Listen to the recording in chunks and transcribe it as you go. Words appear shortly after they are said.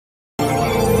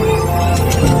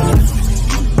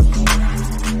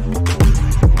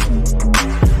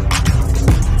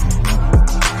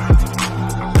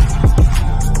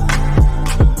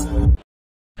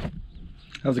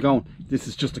How's it going? This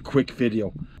is just a quick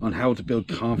video on how to build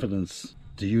confidence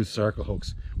to use circle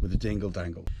hooks with a dingle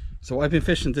dangle. So I've been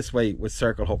fishing this way with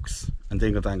circle hooks and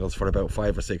dingle dangles for about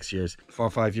 5 or 6 years. 4 or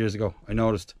 5 years ago I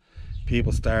noticed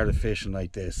people started fishing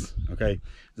like this. Okay,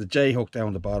 the J hook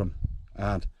down the bottom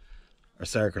and a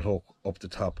circle hook up the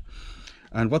top.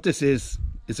 And what this is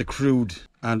a crude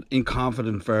and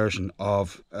inconfident version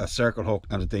of a circle hook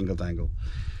and a dingle dangle.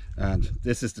 And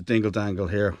this is the dingle dangle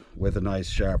here with a nice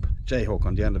sharp J hook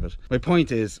on the end of it. My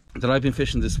point is that I've been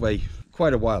fishing this way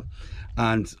quite a while,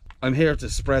 and I'm here to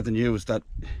spread the news that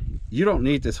you don't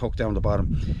need this hook down the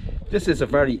bottom. This is a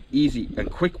very easy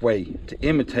and quick way to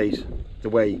imitate the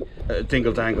way a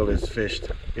dingle dangle is fished.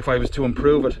 If I was to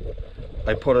improve it,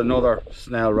 I put another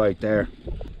snell right there.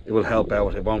 It will help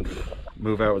out. It won't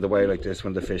move out of the way like this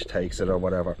when the fish takes it or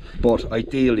whatever. But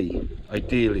ideally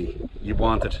you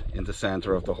want it in the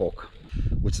center of the hook,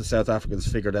 which the South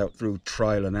Africans figured out through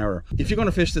trial and error. If you're going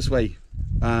to fish this way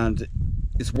and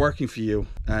it's working for you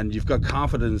and you've got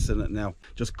confidence in it now,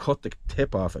 just cut the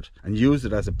tip off it and use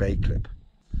it as a bait clip.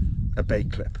 A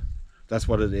bait clip. That's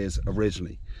what it is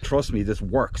originally. Trust me, this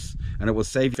works and it will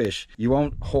save fish. You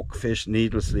won't hook fish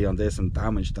needlessly on this and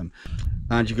damage them.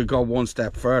 And you could go one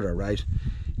step further, right?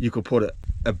 You could put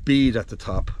a bead at the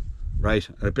top, right?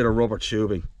 And a bit of rubber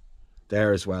tubing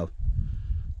there as well,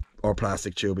 or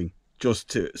plastic tubing,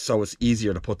 just so it's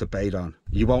easier to put the bait on.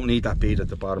 You won't need that bead at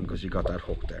the bottom because you got that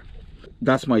hook there.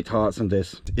 That's my thoughts on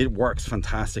this. It works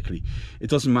fantastically. It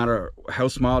doesn't matter how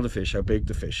small the fish, how big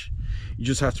the fish. You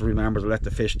just have to remember to let the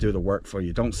fish do the work for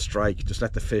you. Don't strike, just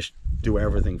let the fish do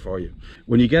everything for you.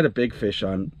 When you get a big fish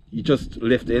on, you just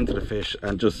lift into the fish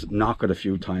and just knock it a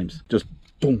few times. Just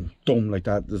boom, boom, like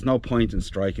that. There's no point in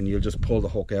striking. You'll just pull the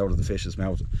hook out of the fish's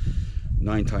mouth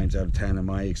 9 times out of 10 in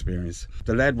my experience.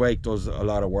 The lead weight does a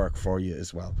lot of work for you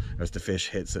as well as the fish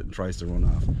hits it and tries to run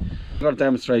off. I'm going to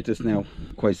demonstrate this now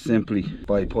quite simply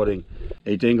by putting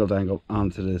a dingle dangle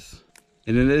onto this.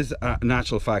 And it is a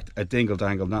natural fact a dingle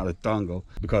dangle, not a dongle,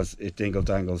 because it dingle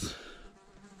dangles.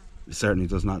 It certainly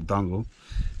does not dongle.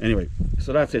 Anyway,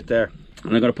 so that's it there.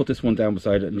 And I'm going to put this one down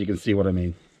beside it and you can see what I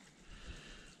mean.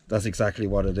 That's exactly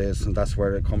what it is, and that's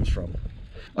where it comes from.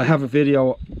 I have a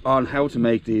video on how to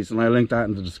make these and I'll link that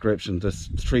in the description. There's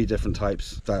 3 different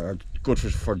types that are good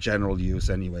for general use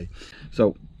anyway.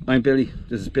 So I'm Billy.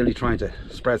 This is Billy trying to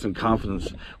spread some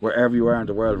confidence wherever you are in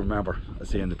the world. Remember, I'll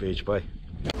see you on the beach. Bye.